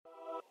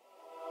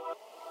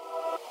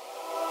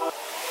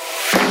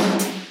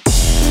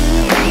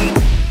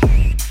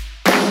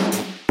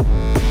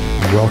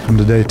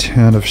Welcome to day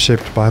 10 of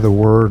Shaped by the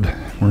Word.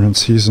 We're in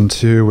season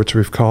 2, which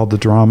we've called the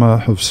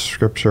drama of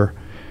Scripture.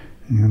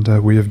 And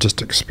we have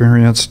just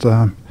experienced,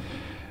 through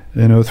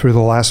the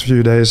last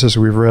few days as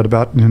we've read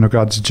about,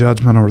 God's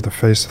judgment over the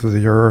face of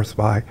the earth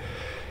by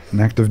an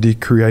act of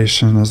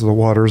decreation as the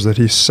waters that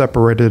he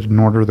separated in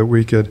order that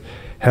we could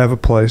have a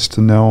place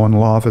to know and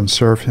love and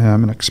serve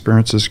him and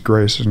experience his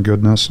grace and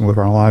goodness and live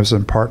our lives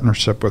in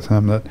partnership with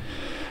him, that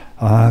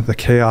the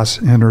chaos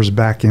enters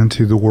back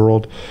into the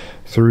world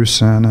through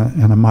sin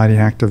in a mighty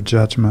act of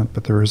judgment,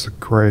 but there is the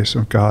grace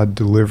of God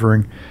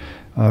delivering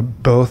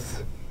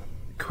both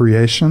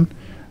creation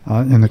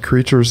in the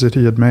creatures that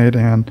he had made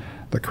and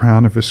the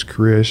crown of his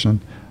creation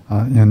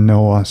in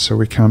Noah. So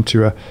we come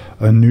to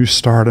a new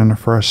start and a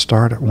fresh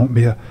start. It won't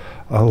be a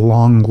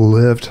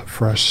long-lived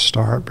fresh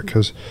start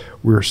because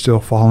we're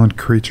still fallen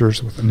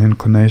creatures with an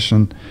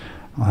inclination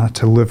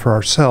to live for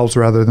ourselves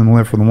rather than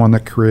live for the one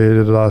that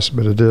created us.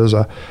 But it is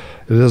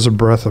a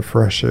breath of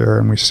fresh air,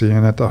 and we see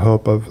in it the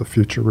hope of the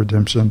future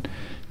redemption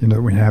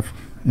that we have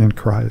in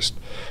Christ.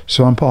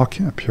 So I'm Paul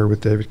Kemp here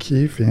with David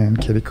Keefe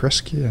and Katie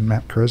Kresge and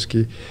Matt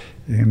Kresge,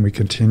 and we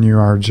continue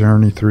our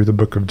journey through the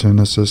book of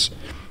Genesis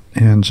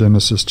in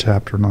Genesis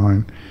chapter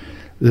 9.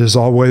 As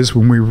always,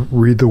 when we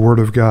read the Word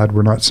of God,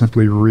 we're not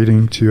simply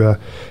reading to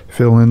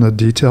fill in the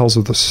details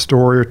of the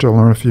story or to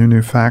learn a few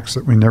new facts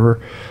that we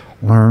never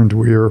learned.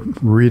 We are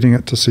reading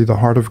it to see the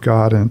heart of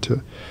God and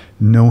to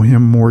know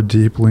him more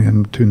deeply,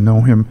 and to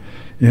know him,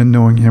 in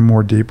knowing him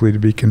more deeply, to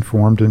be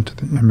conformed into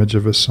the image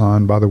of his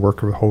Son by the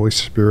work of the Holy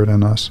Spirit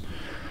in us.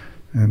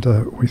 And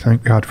we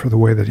thank God for the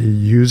way that he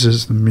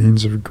uses the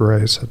means of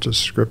grace, such as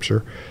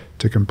Scripture,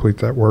 to complete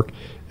that work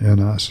in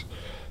us.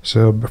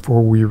 So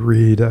before we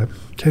read,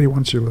 Katie, why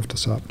don't you lift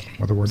us up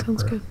with a word of prayer?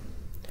 Sounds good.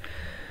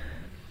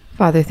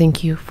 Father,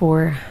 thank you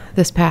for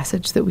this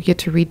passage that we get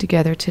to read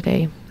together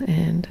today.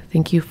 And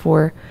thank you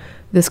for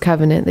this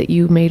covenant that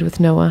you made with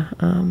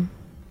Noah,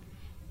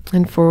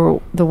 and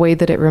for the way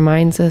that it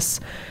reminds us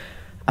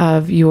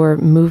of your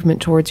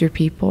movement towards your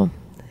people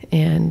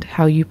and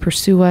how you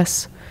pursue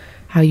us,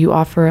 how you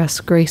offer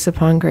us grace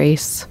upon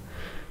grace.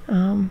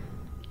 And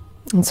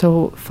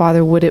so,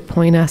 Father, would it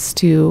point us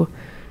to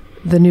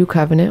the new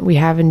covenant we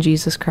have in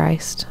Jesus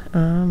Christ,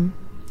 and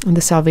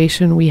the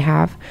salvation we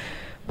have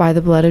by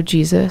the blood of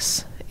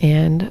Jesus,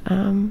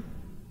 and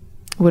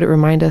would it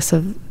remind us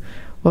of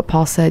what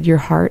Paul said, your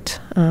heart,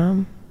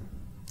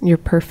 your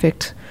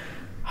perfect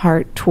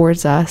heart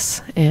towards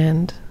us,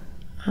 and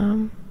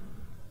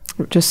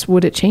just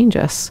would it change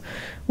us?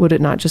 Would it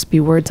not just be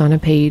words on a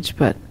page,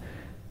 but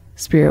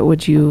Spirit,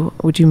 would you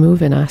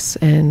move in us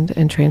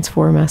and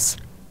transform us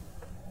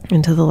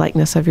into the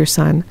likeness of your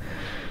Son?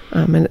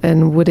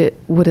 And would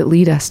it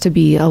lead us to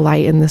be a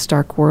light in this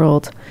dark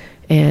world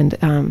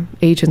and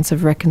agents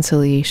of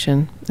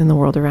reconciliation in the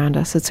world around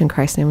us? It's in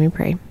Christ's name we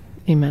pray.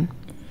 Amen.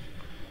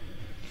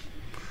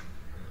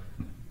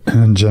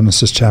 In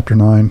Genesis chapter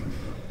 9,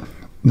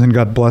 then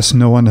God blessed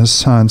Noah and his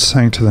sons,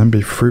 saying to them,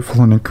 "Be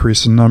fruitful and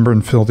increase in number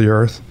and fill the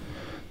earth.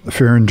 The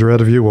fear and dread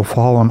of you will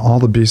fall on all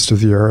the beasts of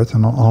the earth,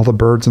 and on all the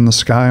birds in the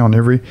sky, on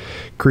every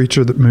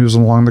creature that moves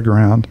along the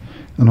ground,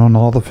 and on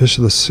all the fish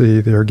of the sea.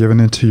 They are given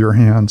into your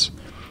hands.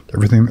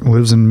 Everything that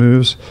lives and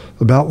moves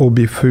about will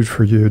be food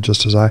for you,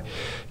 just as I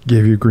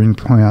gave you green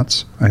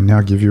plants. I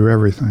now give you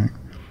everything.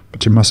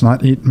 But you must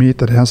not eat meat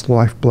that has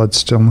lifeblood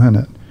still in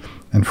it.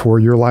 And for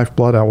your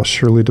lifeblood I will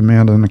surely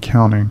demand an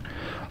accounting.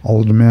 I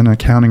will demand an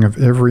accounting of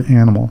every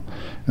animal,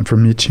 and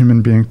from each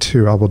human being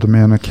too I will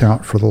demand an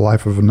account for the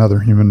life of another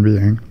human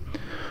being.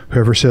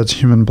 Whoever sheds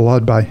human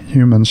blood, by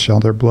humans shall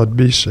their blood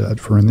be shed,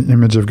 for in the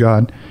image of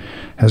God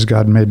has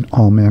God made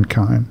all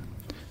mankind.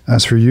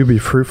 As for you, be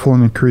fruitful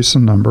and increase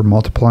in number,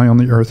 multiply on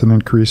the earth and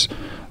increase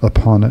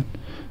upon it."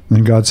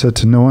 Then God said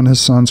to Noah and his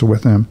sons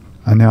with him,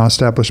 "I now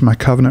establish my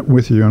covenant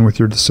with you and with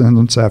your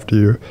descendants after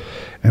you,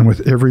 and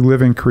with every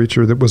living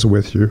creature that was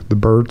with you, the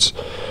birds,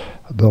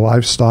 the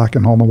livestock,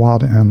 and all the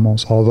wild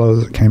animals, all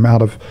those that came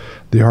out of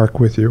the ark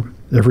with you,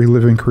 every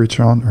living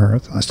creature on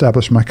earth. I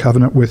establish my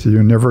covenant with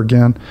you. Never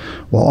again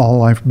will all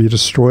life be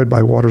destroyed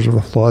by waters of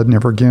a flood.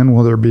 Never again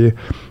will there be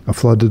a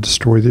flood to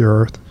destroy the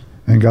earth."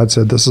 And God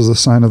said, "This is a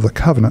sign of the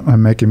covenant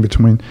I'm making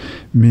between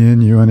me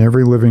and you and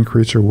every living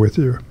creature with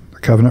you, the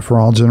covenant for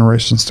all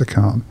generations to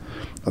come.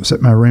 I've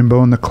set my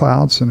rainbow in the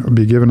clouds, and it will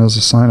be given as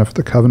a sign of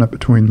the covenant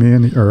between me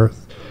and the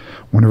earth.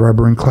 Whenever I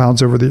bring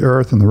clouds over the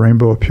earth and the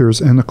rainbow appears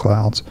in the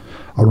clouds,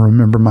 I'll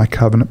remember my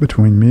covenant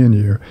between me and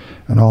you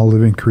and all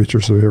living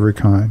creatures of every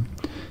kind.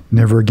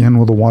 Never again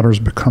will the waters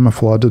become a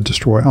flood to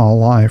destroy all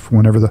life.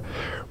 Whenever the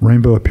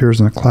rainbow appears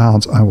in the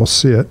clouds, I will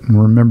see it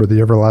and remember the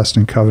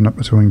everlasting covenant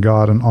between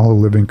God and all the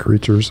living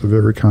creatures of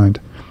every kind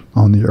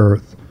on the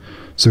earth."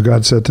 So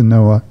God said to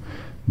Noah,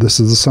 "This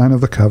is the sign of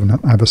the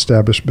covenant I've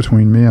established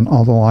between me and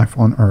all the life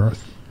on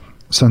earth."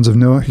 The sons of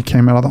Noah who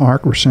came out of the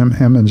ark were Shem,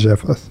 Ham, and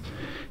Japheth.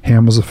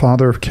 Ham was the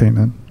father of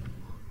Canaan.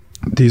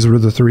 These were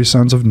the 3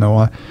 sons of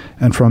Noah,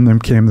 and from them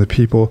came the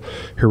people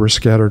who were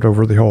scattered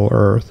over the whole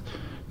earth.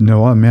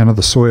 Noah, a man of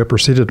the soil,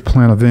 proceeded to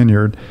plant a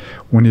vineyard.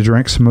 When he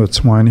drank some of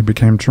its wine, he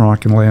became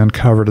drunk and lay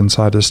uncovered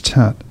inside his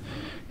tent.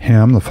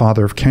 Ham, the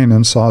father of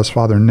Canaan, saw his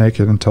father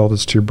naked and told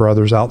his 2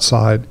 brothers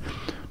outside.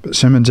 But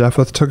Shem and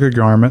Japheth took a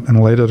garment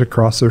and laid it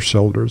across their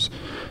shoulders.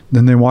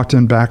 Then they walked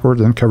in backward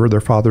and covered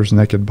their father's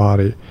naked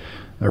body.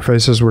 Their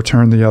faces were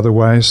turned the other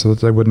way so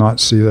that they would not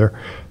see their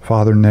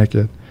father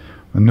naked.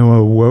 When Noah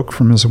awoke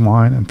from his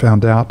wine and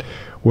found out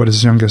what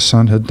his youngest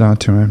son had done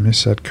to him, he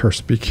said,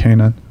 "Cursed be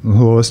Canaan, the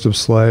lowest of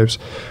slaves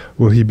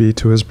will he be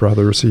to his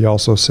brothers." He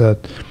also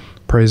said,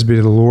 "Praise be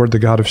to the Lord, the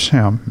God of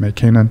Shem. May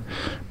Canaan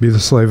be the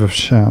slave of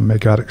Shem. May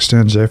God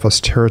extend Japheth's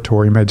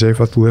territory. May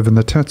Japheth live in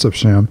the tents of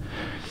Shem,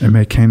 and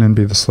may Canaan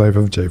be the slave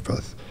of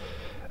Japheth."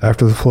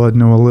 After the flood,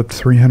 Noah lived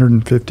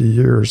 350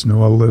 years.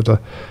 Noah lived a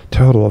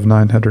total of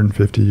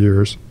 950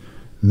 years.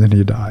 And then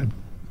he died.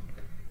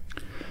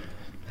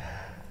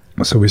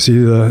 So we see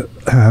the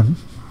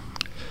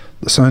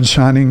sun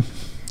shining,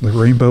 the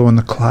rainbow in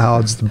the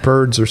clouds, the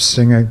birds are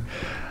singing.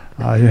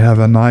 You have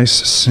a nice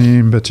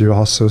scene, but you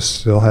also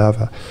still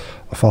have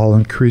a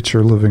fallen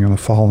creature living in a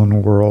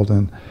fallen world,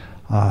 and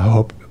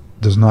hope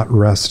does not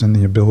rest in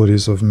the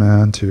abilities of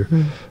man to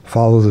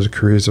follow the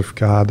decrees of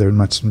God. There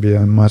must be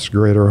a much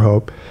greater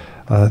hope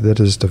that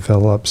is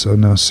developed. So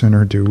no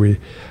sooner do we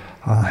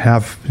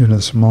have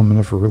this moment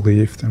of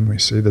relief than we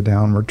see the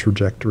downward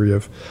trajectory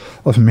of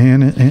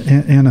man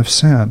and of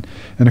sin.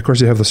 And of course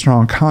you have the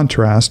strong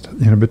contrast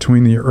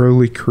between the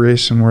early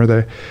creation where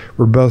they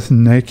were both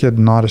naked,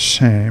 not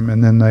ashamed,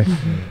 and then they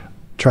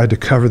tried to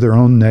cover their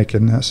own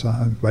nakedness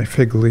by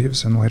fig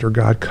leaves, and later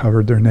God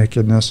covered their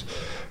nakedness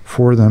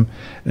for them.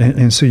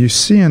 And so you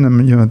see in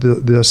them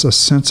this a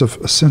sense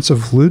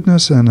of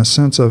lewdness and a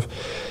sense of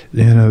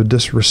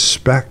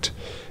disrespect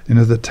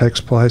that takes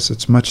place.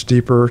 It's much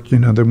deeper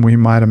than we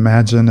might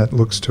imagine. It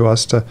looks to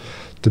us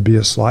to be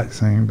a slight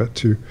thing, but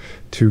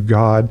to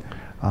God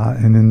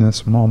and in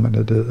this moment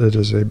it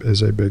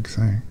is a big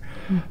thing.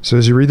 So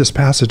as you read this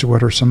passage,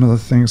 what are some of the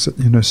things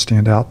that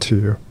stand out to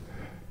you?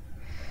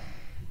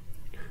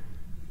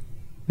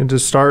 And to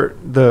start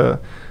the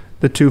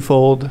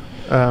twofold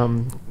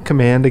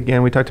command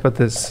again, we talked about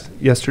this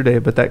yesterday,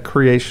 but that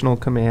creational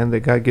command that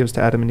God gives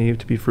to Adam and Eve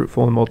to be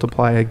fruitful and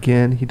multiply,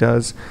 again he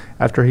does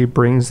after he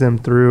brings them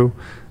through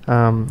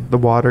the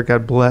water.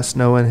 God blessed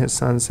Noah and his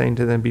sons, saying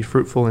to them, "Be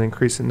fruitful and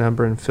increase in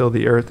number and fill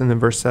the earth." And then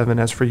verse 7,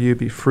 "As for you,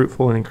 be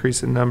fruitful and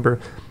increase in number,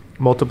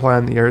 multiply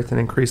on the earth and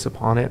increase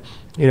upon it."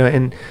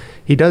 And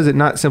he does it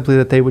not simply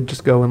that they would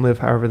just go and live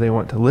however they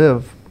want to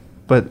live,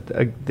 but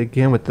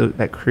again with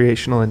that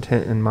creational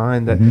intent in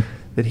mind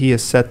that he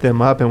has set them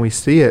up. And we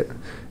see it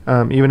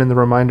even in the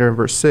reminder in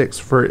verse 6,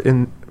 for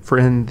in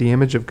the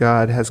image of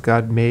God has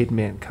God made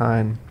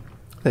mankind,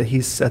 that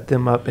he's set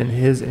them up in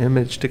his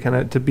image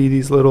to be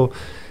these little,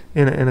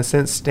 in a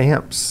sense,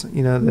 stamps,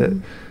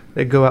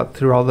 that go out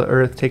through all the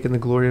earth, taking the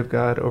glory of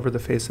God over the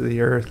face of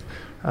the earth.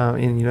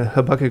 And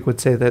Habakkuk would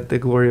say that the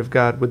glory of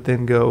God would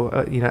then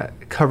go,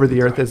 cover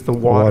the earth as the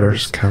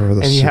waters cover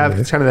the sea. And you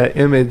have kind of that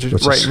image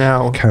which right is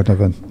now. Kind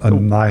of a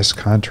nice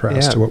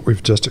contrast to what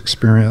we've just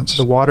experienced.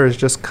 The water has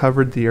just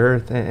covered the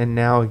earth, and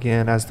now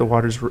again, as the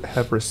waters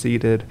have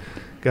receded,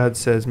 God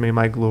says, "May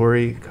my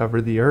glory cover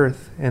the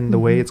earth." And the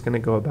way it's going to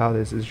go about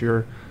is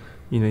you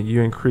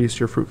increase,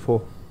 you're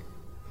fruitful.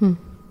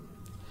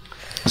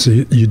 So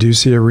you do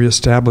see a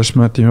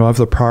reestablishment, of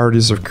the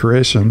priorities of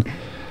creation.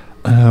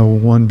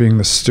 One being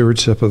the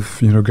stewardship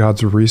of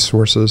God's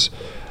resources,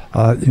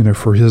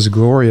 for His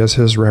glory as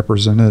His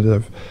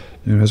representative,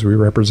 as we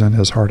represent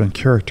His heart and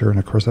character. And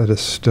of course, that is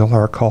still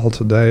our call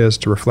today, is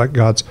to reflect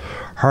God's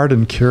heart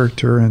and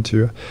character and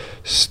to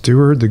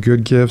steward the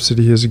good gifts that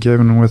He has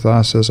given with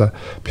us as a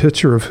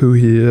picture of who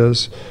He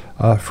is,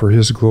 for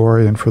His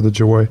glory and for the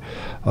joy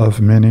of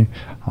many.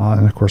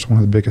 And of course, one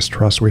of the biggest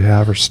trusts we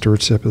have or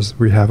stewardship is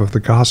we have of the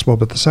gospel.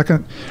 But the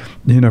second,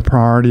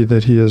 priority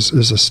that He is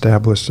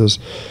established is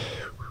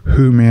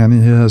who man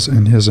is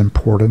and his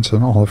importance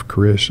in all of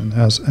creation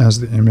as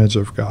the image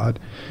of God.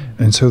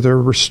 And so there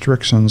are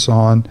restrictions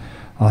on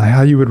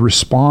how you would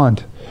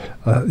respond,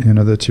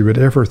 that you would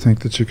ever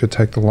think that you could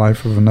take the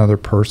life of another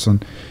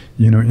person,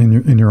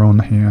 in your own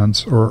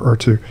hands, or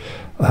to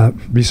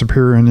be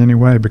superior in any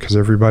way, because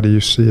everybody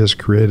you see is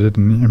created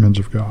in the image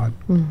of God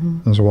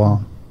as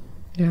well.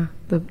 Yeah,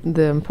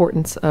 the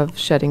importance of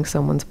shedding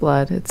someone's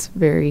blood. It's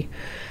very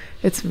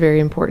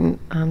important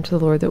to the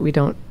Lord that we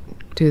don't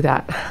do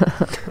that.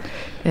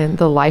 And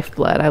the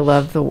lifeblood, I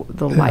love the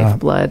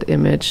lifeblood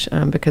image,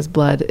 because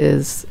blood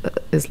is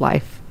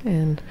life.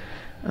 And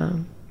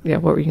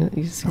what were you going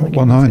to say?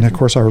 And of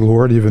course our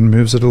Lord even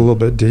moves it a little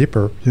bit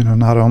deeper.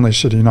 Not only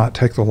should He not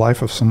take the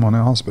life of someone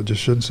else, but you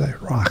should say,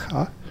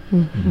 "Racha,"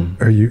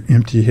 are you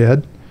empty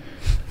head?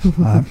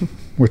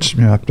 Which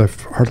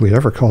I've hardly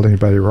ever called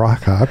anybody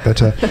Racha, but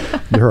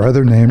there are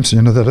other names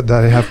that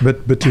I have.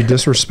 But to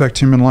disrespect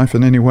human life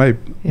in any way,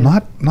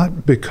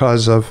 not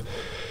because of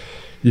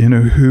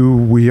who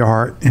we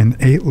are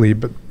innately,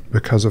 but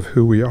because of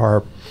who we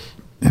are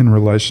in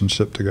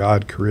relationship to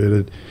God,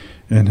 created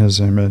in His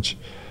image.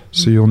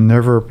 So you'll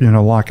never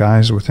lock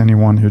eyes with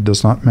anyone who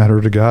does not matter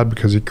to God,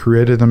 because He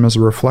created them as a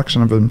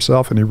reflection of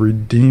Himself, and He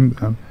redeemed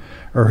them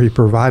or he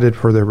provided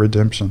for their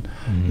redemption,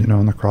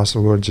 on the cross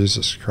of the Lord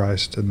Jesus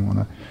Christ. Didn't want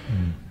to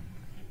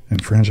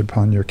infringe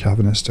upon your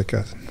Calvinistic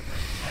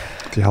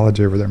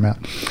theology over there, Matt.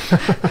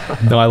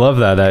 No, I love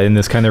that in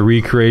this kind of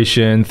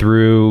recreation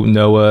through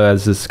Noah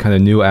as this kind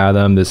of new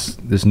Adam,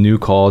 this new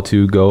call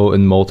to go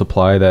and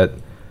multiply, that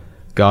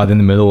God in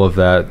the middle of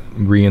that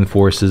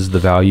reinforces the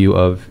value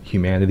of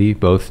humanity,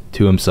 both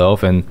to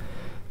himself and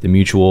the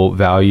mutual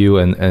value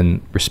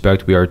and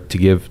respect we are to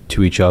give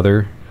to each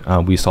other.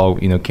 We saw,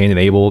 Cain and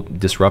Abel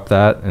disrupt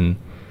that. And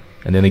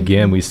then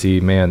again, we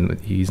see, man,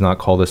 he's not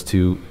called us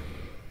to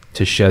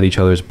shed each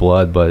other's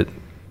blood, but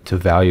to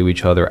value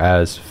each other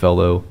as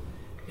fellow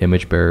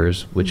image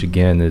bearers, which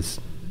again is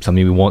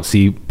something we won't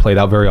see played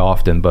out very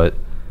often, but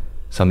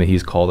something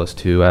he's called us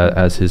to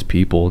as his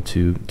people,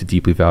 to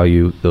deeply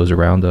value those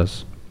around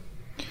us.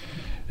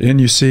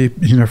 And you see,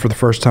 for the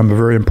first time, a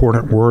very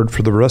important word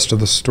for the rest of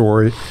the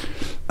story.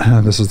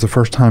 This is the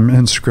first time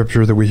in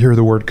Scripture that we hear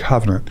the word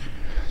covenant.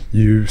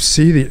 You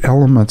see the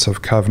elements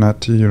of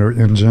covenant,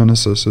 in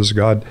Genesis, as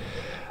God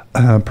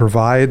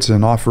provides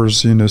and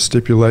offers,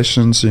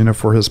 stipulations,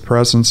 for his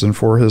presence and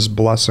for his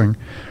blessing.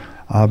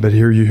 But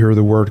here you hear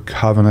the word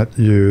covenant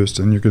used,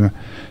 and you're going to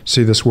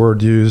see this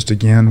word used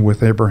again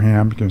with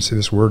Abraham. You're going to see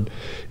this word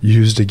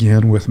used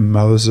again with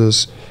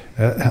Moses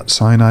at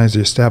Sinai as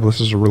he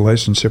establishes a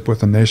relationship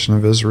with the nation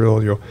of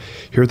Israel. You'll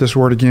hear this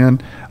word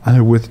again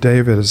with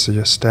David as he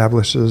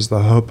establishes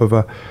the hope of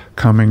a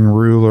coming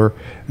ruler,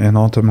 and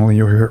ultimately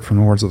you'll hear it from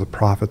the words of the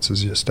prophets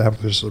as he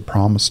establishes a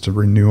promise to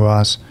renew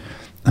us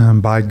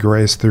by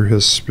grace through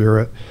his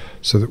Spirit,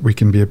 so that we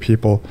can be a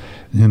people,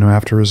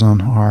 after his own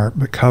heart.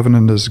 But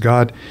covenant is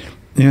God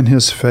in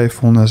his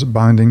faithfulness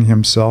binding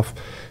himself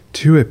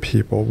to a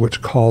people,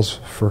 which calls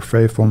for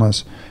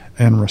faithfulness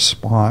and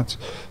response.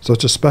 So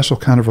it's a special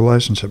kind of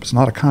relationship. It's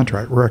not a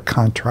contract. We're a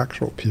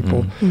contractual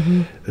people.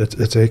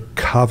 It's a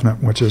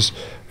covenant, which is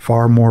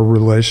far more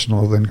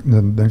relational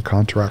than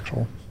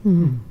contractual.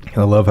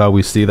 I love how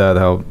we see that,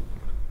 how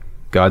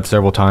God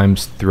several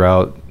times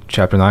throughout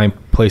chapter 9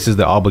 places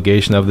the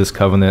obligation of this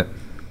covenant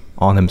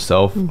on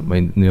himself.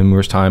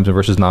 Numerous times in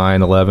verses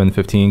 9, 11,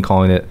 15,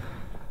 calling it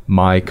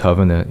my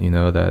covenant,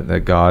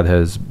 that God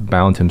has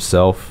bound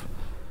himself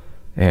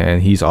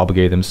and he's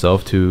obligated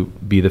himself to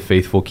be the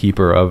faithful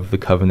keeper of the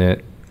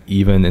covenant,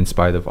 even in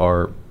spite of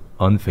our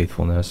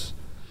unfaithfulness,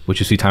 which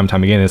you see time and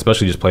time again, and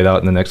especially just played out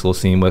in the next little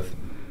scene with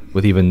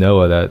even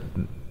Noah, that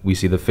we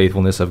see the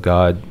faithfulness of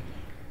God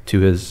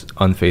to his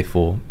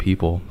unfaithful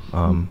people,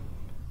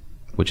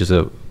 which is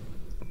a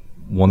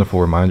wonderful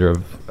reminder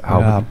of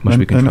how much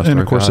we can trust our And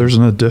of course, God. there's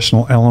an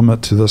additional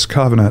element to this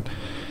covenant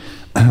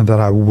that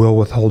I will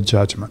withhold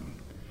judgment.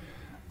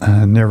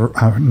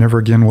 Never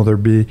again will there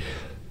be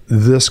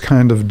this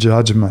kind of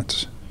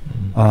judgment,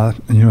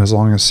 as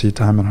long as seed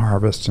time and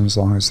harvest, and as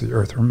long as the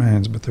earth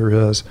remains. But there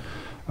is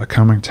a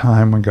coming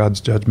time when God's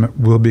judgment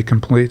will be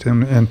complete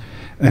and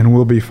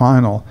will be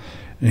final,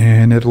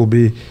 and it'll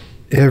be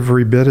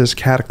every bit as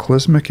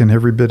cataclysmic and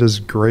every bit as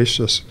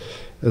gracious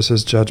as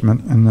his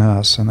judgment in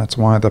us. And that's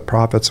why the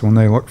prophets, when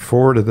they look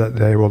forward to that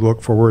day, will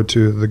look forward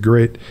to the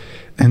great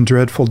and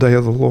dreadful day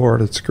of the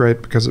Lord. It's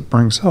great because it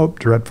brings hope,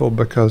 dreadful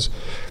because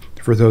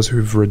for those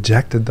who've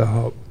rejected the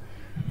hope,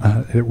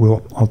 it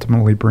will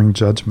ultimately bring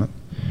judgment.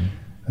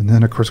 And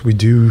then, of course, we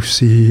do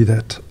see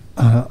that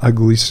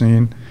ugly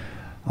scene,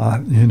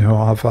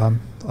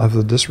 of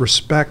the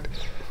disrespect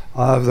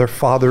of their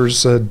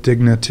father's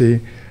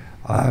dignity,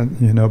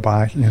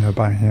 by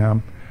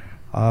him,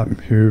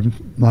 who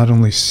not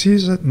only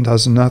sees it and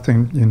does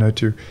nothing,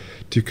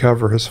 to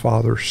cover his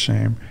father's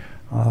shame,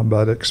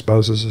 but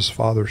exposes his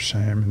father's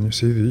shame. And you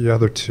see the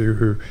other two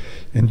who,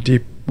 in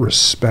deep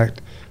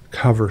respect,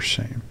 cover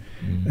shame.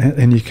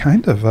 And you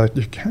kind of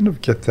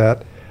get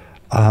that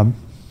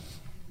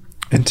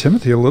in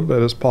Timothy a little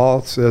bit, as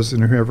Paul says,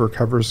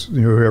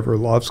 whoever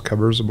loves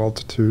covers a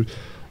multitude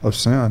of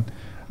sin.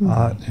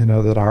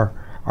 That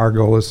our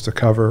goal is to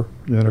cover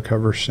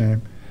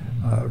shame,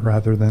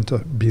 rather than to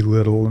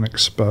belittle and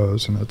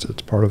expose, and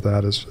it's part of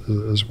that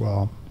as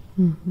well.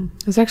 I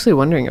was actually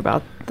wondering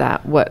about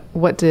that.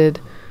 What did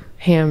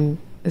Ham?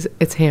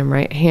 It's Ham,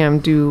 right? Ham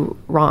do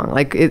wrong?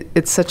 Like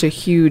it's such a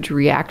huge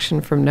reaction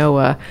from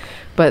Noah,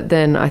 but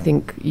then I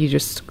think you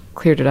just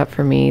cleared it up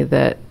for me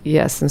that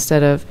yes,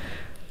 instead of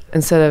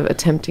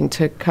attempting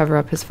to cover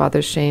up his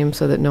father's shame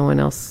so that no one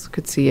else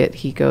could see it,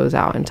 he goes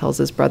out and tells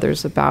his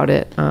brothers about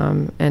it,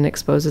 and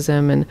exposes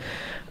him. And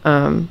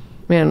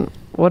man,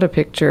 what a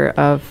picture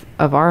of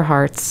our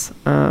hearts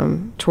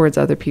towards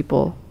other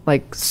people.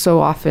 Like so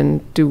often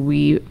do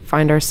we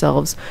find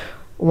ourselves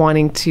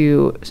wanting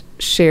to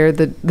share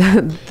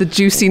the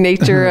juicy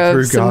nature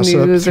of some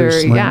gossip, news, or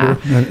slander.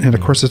 And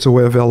of course it's a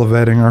way of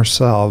elevating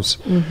ourselves.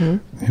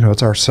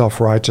 It's our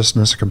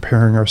self-righteousness,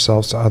 comparing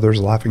ourselves to others,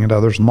 laughing at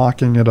others,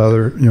 mocking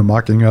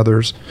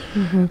others,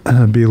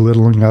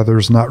 belittling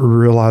others, not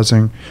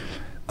realizing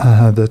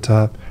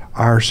that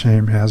our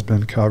shame has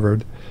been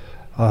covered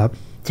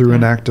through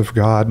an act of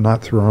God,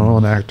 not through our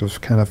own act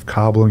of kind of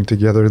cobbling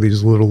together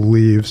these little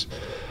leaves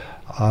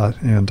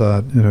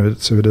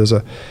So it is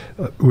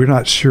we're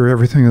not sure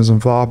everything is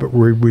involved, but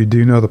we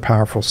do know the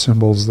powerful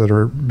symbols that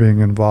are being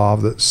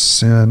involved, that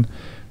sin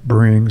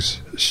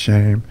brings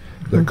shame,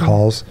 that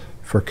calls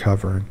for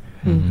covering.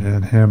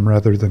 And him,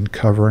 rather than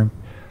covering,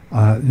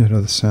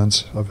 the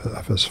sins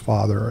of his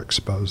father,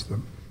 exposed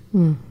them.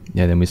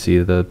 Yeah, then we see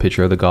the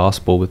picture of the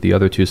gospel with the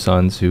other two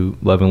sons who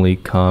lovingly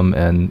come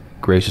and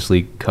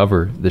graciously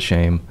cover the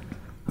shame,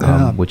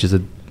 which is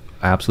an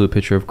absolute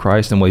picture of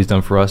Christ and what he's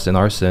done for us in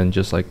our sin,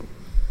 just like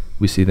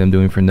we see them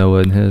doing for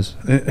Noah and his.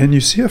 And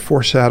you see a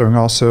foreshadowing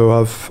also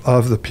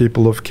of the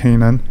people of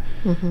Canaan,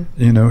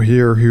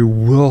 here, who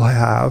will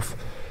have,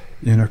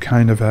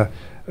 kind of a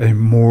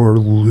more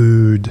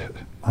lewd,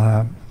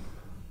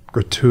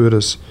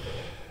 gratuitous,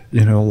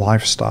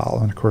 lifestyle.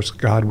 And of course,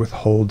 God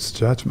withholds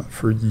judgment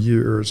for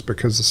years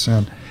because the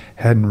sin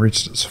hadn't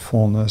reached its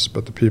fullness.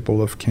 But the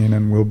people of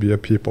Canaan will be a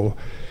people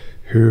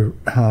who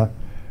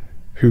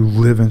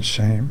live in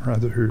shame,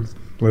 rather, who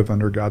live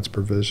under God's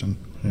provision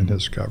in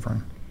his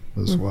covering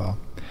as well.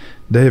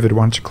 David,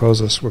 why don't you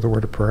close us with a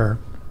word of prayer?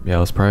 Yeah,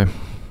 let's pray.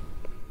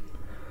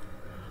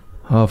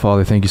 Oh,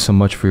 Father, thank you so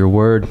much for your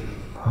word.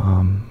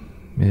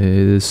 It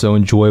is so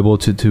enjoyable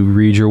to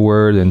read your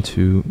word and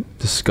to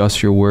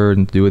discuss your word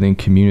and do it in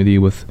community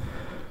with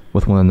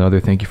one another.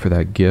 Thank you for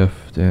that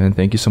gift. And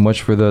thank you so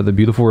much for the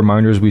beautiful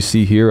reminders we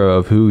see here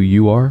of who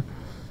you are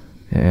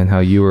and how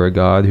you are a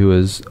God who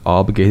has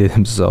obligated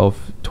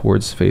himself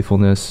towards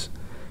faithfulness,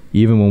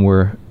 even when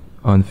we're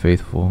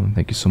unfaithful. And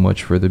thank you so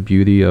much for the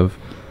beauty of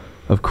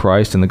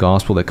Christ and the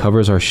gospel that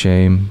covers our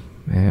shame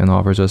and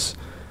offers us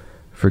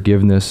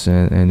forgiveness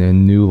and a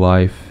new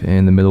life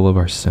in the middle of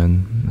our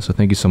sin. So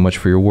thank you so much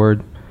for your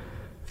word.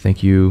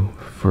 Thank you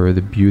for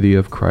the beauty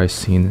of Christ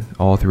seen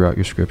all throughout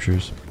your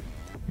scriptures.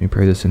 We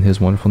pray this in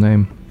his wonderful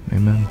name.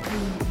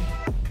 Amen.